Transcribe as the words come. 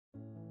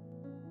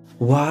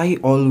Why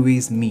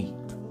always me?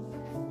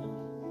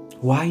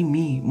 Why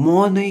me?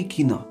 म नै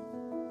किन?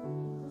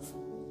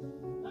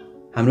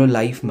 हाम्रो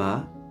लाइफमा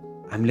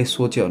हामीले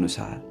सोचे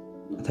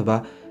अनुसार अथवा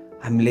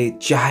हामीले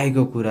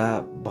चाहेको कुरा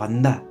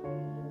भन्दा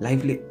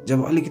लाइफले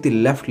जब अलिकति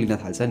लेफ्ट लिन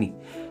थाल्छ नि,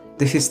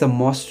 this is the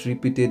most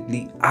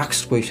repeatedly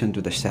asked question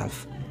to the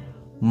self.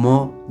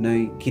 म नै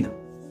किन?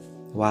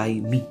 Why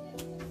me?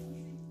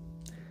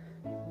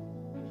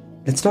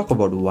 Let's talk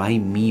about why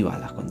me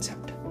wala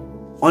concept.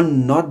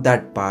 On not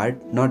that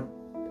part, not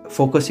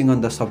focusing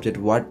on the subject,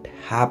 what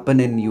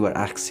happened and you are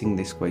asking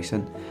this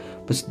question,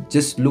 but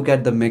just look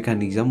at the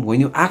mechanism.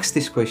 When you ask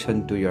this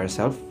question to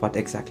yourself, what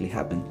exactly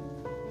happened?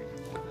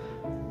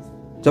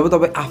 जब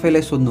तपाईं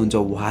आफैलाई सोध्नुहुन्छ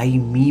why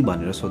me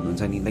भनेर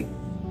सोध्नुहुन्छ नि, like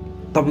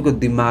तपाईको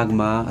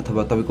दिमागमा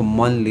अथवा तपाईको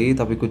मनले,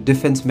 तपाईको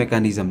defence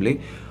मेकानिजमले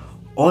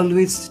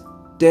always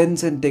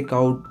tense and take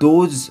out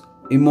those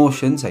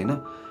emotions, हैन,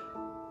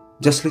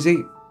 जसले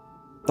चाहिँ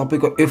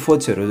तपाईको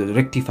एफर्ट्सहरु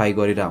रेक्टिफाई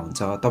गरिरा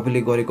हुन्छ,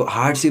 तपाईले गरेको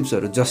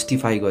हार्डशिप्सहरु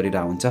जस्टिफाई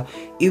गरिरा हुन्छ,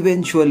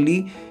 इभेन्चुअली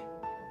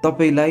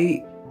तपाईलाई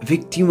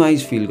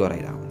victimized feel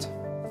गराइरा हुन्छ.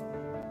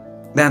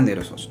 ध्यान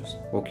दिएर सोच्नुस्,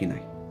 हो कि नै?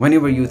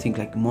 Whenever you think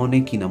like म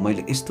नै किन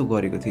मैले यस्तो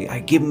गरेको थिएँ, I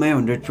give my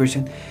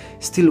 100%,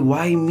 still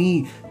why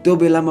me? त्यो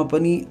बेलामा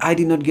पनि I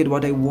did not get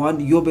what I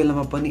want, यो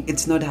बेलामा पनि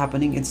it's not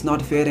happening, it's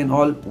not fair and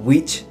all,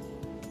 which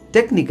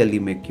technically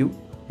make you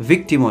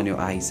victim on your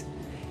eyes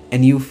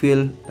and you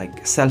feel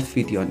like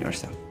self-pity on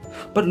yourself.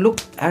 But look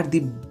at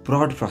the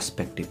broad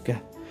perspective, क्या?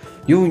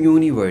 यो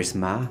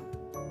युनिभर्समा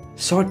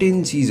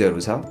certain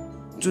चीजहरु छ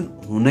जुन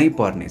हुनै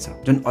पर्ने छ,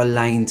 जुन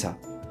अलाइन छ,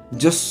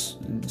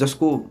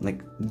 जसको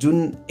लाइक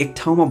जुन एक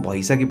ठाउँमा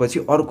भइसकेपछि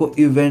अर्को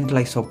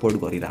इभेन्टलाई सपोर्ट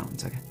गरिरा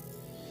हुन्छ क्या.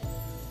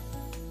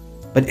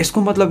 बट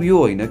यसको मतलब यो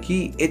होइन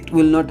कि it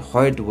will not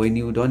hurt when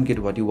you don't get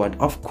what you want.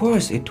 Of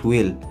course it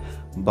will,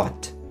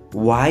 but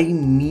why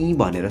me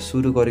भनेर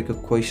सुरु गरेको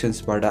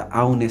क्वेशन्सबाट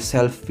आउने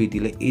self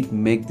पिटीले it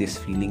make this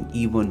feeling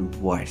even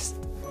worse.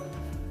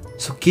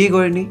 So के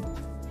गर्ने?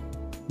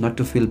 Not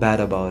to feel bad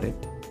about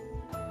it.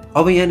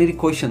 अब यहाँनिर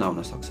question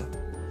आउन सक्छ,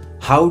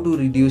 how to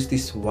reduce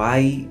this why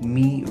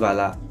me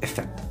wala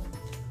effect?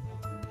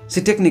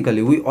 See,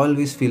 technically we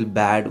always feel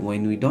bad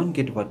when we don't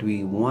get what we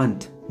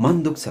want. Man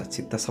dukcha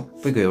chitta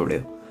sabai ko एउटै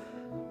हो.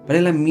 But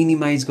यसलाई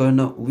minimize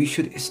गर्न, we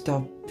should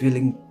stop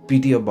feeling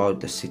pity about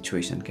the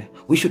situation.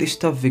 We should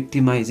stop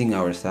victimizing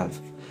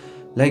ourselves.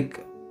 Like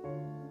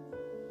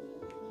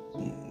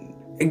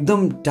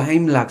एकदम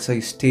time लाग्छ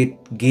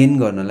state gain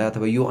गर्नलाई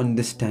अथवा यो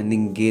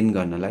understanding gain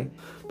गर्नलाई.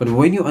 But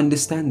when you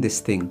understand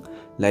this thing,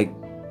 like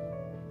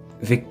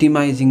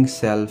victimizing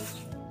self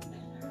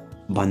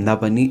भन्दा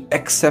पनि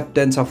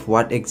acceptance of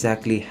what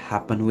exactly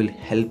happened will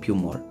help you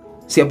more.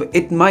 See,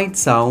 it might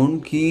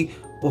sound कि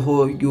ओहो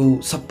यो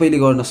सबैले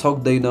गर्न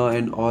सक्दैन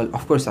and all.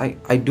 Of course,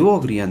 I do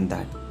agree on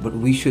that. But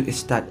we should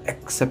start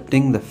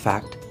accepting the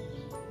fact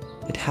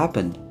it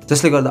happened.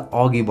 जसले गर्दा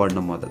अघि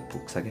बढ्न मद्दत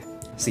पुग्छ क्या.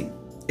 See,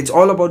 it's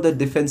all about the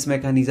defense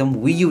mechanism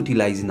we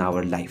utilize in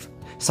our life.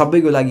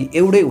 सबैको लागि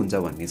एउटै हुन्छ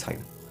भन्ने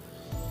छैन.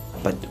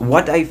 But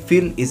what I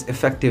feel is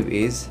effective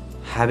is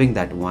having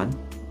that one.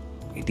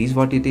 It is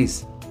what it is.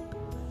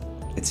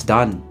 It's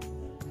done.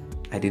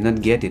 I did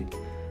not get it.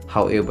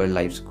 However,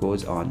 life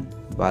goes on.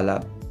 Wala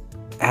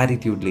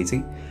attitude ले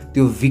चाहिँ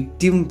त्यो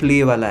victim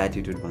play वाला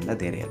attitude भन्दा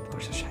धेरै help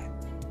गर्छ शायद.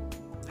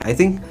 I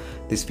think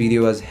this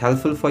video was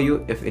helpful for you.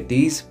 If it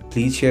is,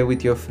 please share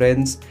with your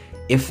friends.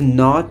 If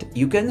not,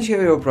 you can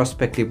share your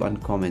perspective on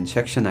comment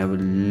section. I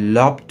would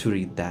love to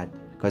read that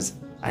because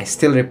I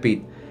still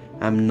repeat,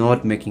 I'm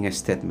not making a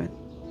statement.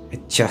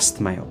 It's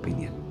just my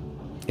opinion.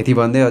 यति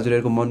भन्दै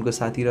हजुरहरुको मनको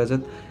साथी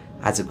रजत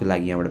आजको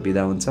लागि यहाँबाट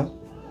बिदा हुन्छ.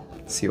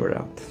 See you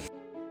around.